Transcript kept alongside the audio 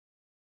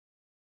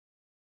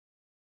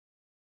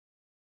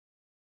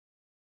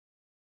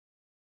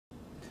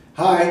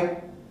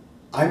Hi,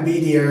 I'm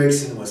BD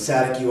Erickson with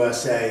Satic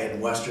USA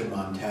in Western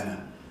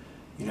Montana.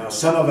 You know,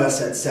 some of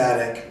us at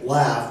Satic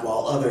laugh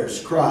while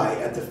others cry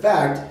at the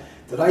fact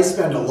that I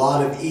spend a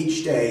lot of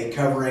each day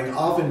covering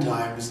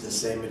oftentimes the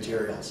same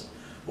materials.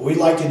 What we'd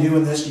like to do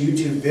in this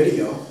YouTube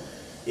video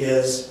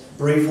is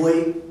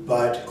briefly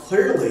but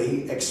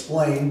clearly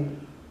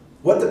explain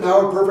what the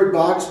Power Perfect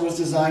Box was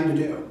designed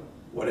to do,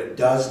 what it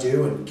does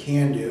do and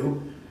can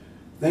do,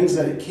 things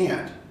that it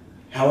can't,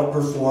 how it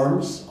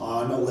performs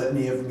on a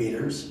litany of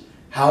meters,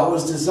 how it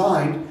was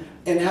designed,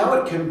 and how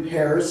it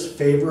compares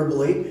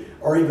favorably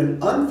or even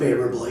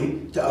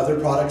unfavorably to other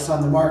products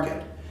on the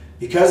market.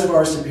 Because of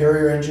our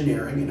superior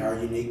engineering and our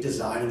unique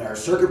design and our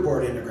circuit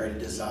board integrated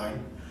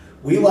design,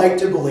 we like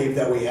to believe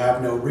that we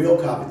have no real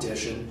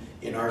competition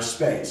in our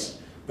space.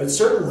 But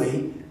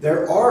certainly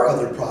there are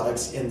other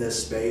products in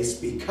this space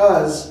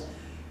because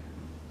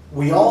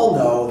we all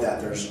know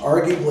that there's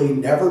arguably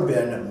never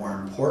been a more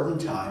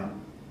important time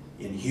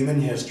in human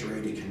history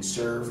to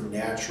conserve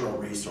natural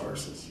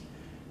resources.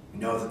 We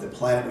know that the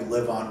planet we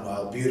live on,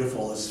 while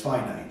beautiful, is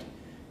finite,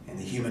 and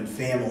the human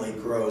family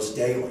grows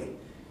daily,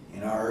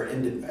 and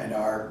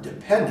our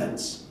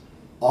dependence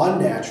on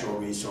natural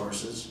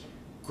resources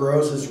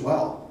grows as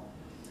well.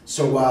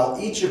 So while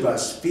each of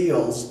us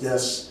feels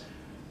this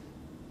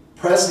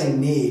pressing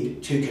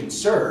need to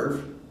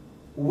conserve,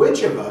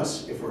 which of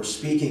us, if we're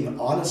speaking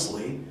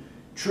honestly,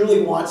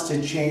 truly wants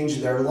to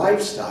change their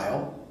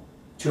lifestyle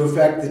to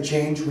affect the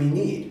change we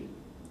need?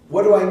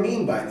 What do I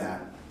mean by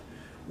that?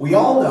 We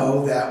all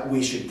know that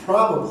we should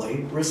probably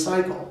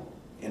recycle,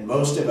 and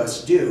most of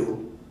us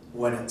do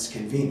when it's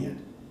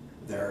convenient.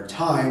 There are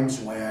times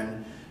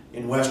when,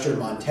 in Western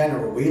Montana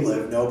where we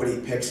live, nobody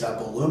picks up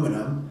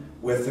aluminum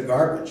with the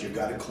garbage. You've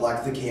got to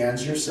collect the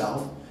cans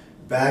yourself,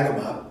 bag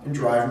them up, and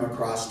drive them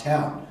across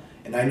town.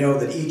 And I know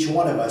that each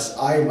one of us,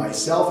 I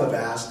myself have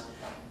asked,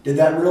 did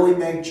that really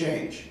make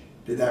change?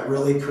 Did that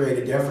really create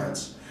a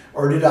difference?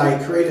 Or did I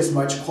create as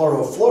much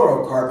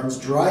chlorofluorocarbons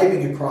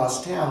driving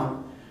across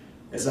town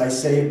as I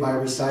saved by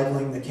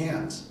recycling the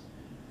cans?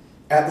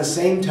 At the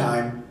same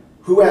time,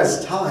 who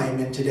has time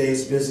in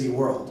today's busy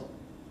world?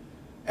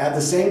 At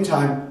the same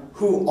time,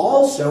 who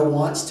also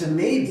wants to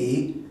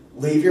maybe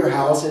leave your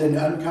house at an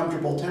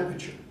uncomfortable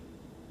temperature?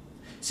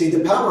 See,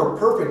 the Power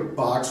Perfect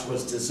Box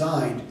was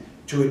designed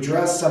to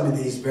address some of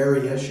these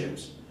very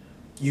issues.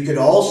 You could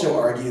also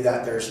argue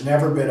that there's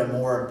never been a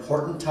more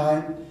important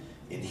time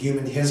in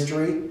human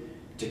history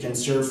to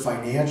conserve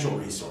financial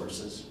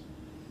resources.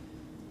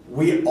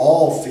 We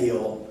all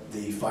feel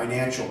the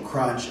financial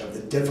crunch of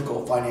the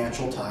difficult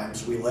financial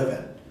times we live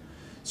in.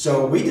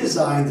 So we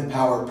designed the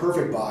Power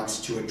Perfect Box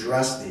to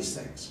address these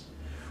things.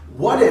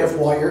 What if,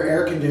 while your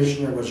air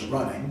conditioner was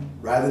running,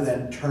 rather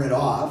than turn it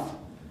off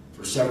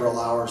for several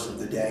hours of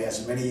the day,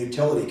 as many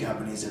utility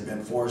companies have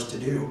been forced to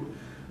do,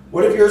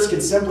 what if yours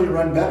could simply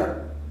run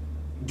better?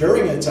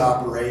 During its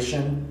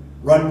operation,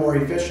 run more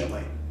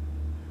efficiently.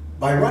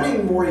 By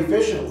running more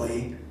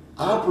efficiently,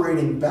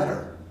 operating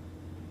better,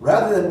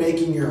 rather than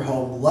making your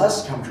home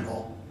less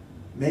comfortable,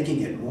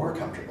 making it more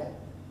comfortable.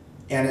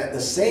 And at the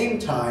same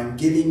time,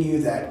 giving you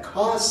that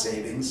cost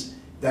savings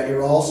that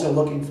you're also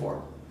looking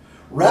for.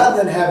 Rather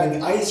than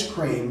having ice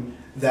cream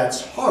that's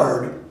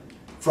hard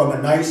from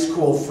a nice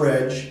cool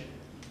fridge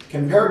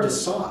compared to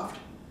soft.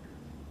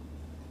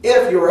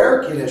 If your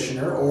air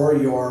conditioner or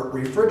your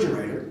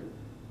refrigerator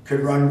could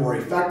run more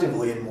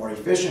effectively and more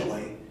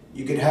efficiently,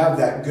 you could have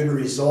that good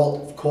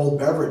result of cold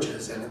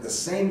beverages and at the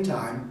same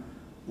time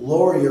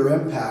lower your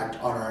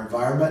impact on our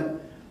environment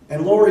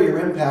and lower your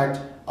impact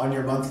on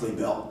your monthly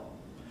bill.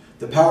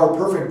 The Power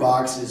Perfect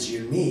Box is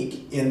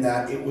unique in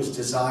that it was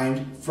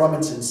designed from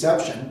its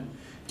inception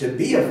to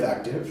be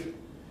effective,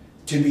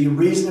 to be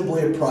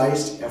reasonably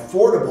priced,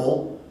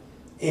 affordable,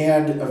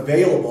 and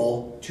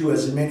available to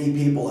as many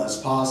people as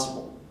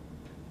possible.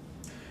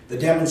 The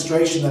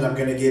demonstration that I'm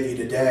going to give you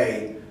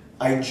today,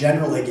 I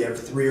generally give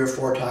 3 or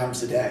 4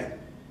 times a day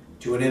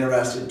to an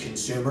interested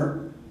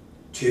consumer,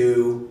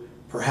 to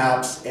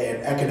perhaps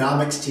an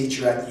economics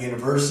teacher at the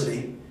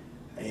university,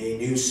 a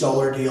new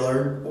solar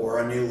dealer, or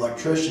a new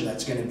electrician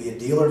that's going to be a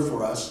dealer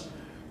for us,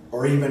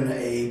 or even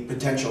a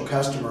potential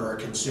customer or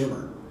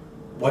consumer.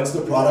 What's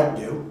the product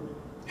do?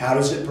 How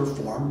does it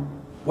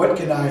perform? What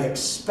can I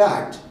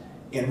expect?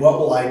 And what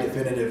will I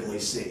definitively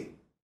see?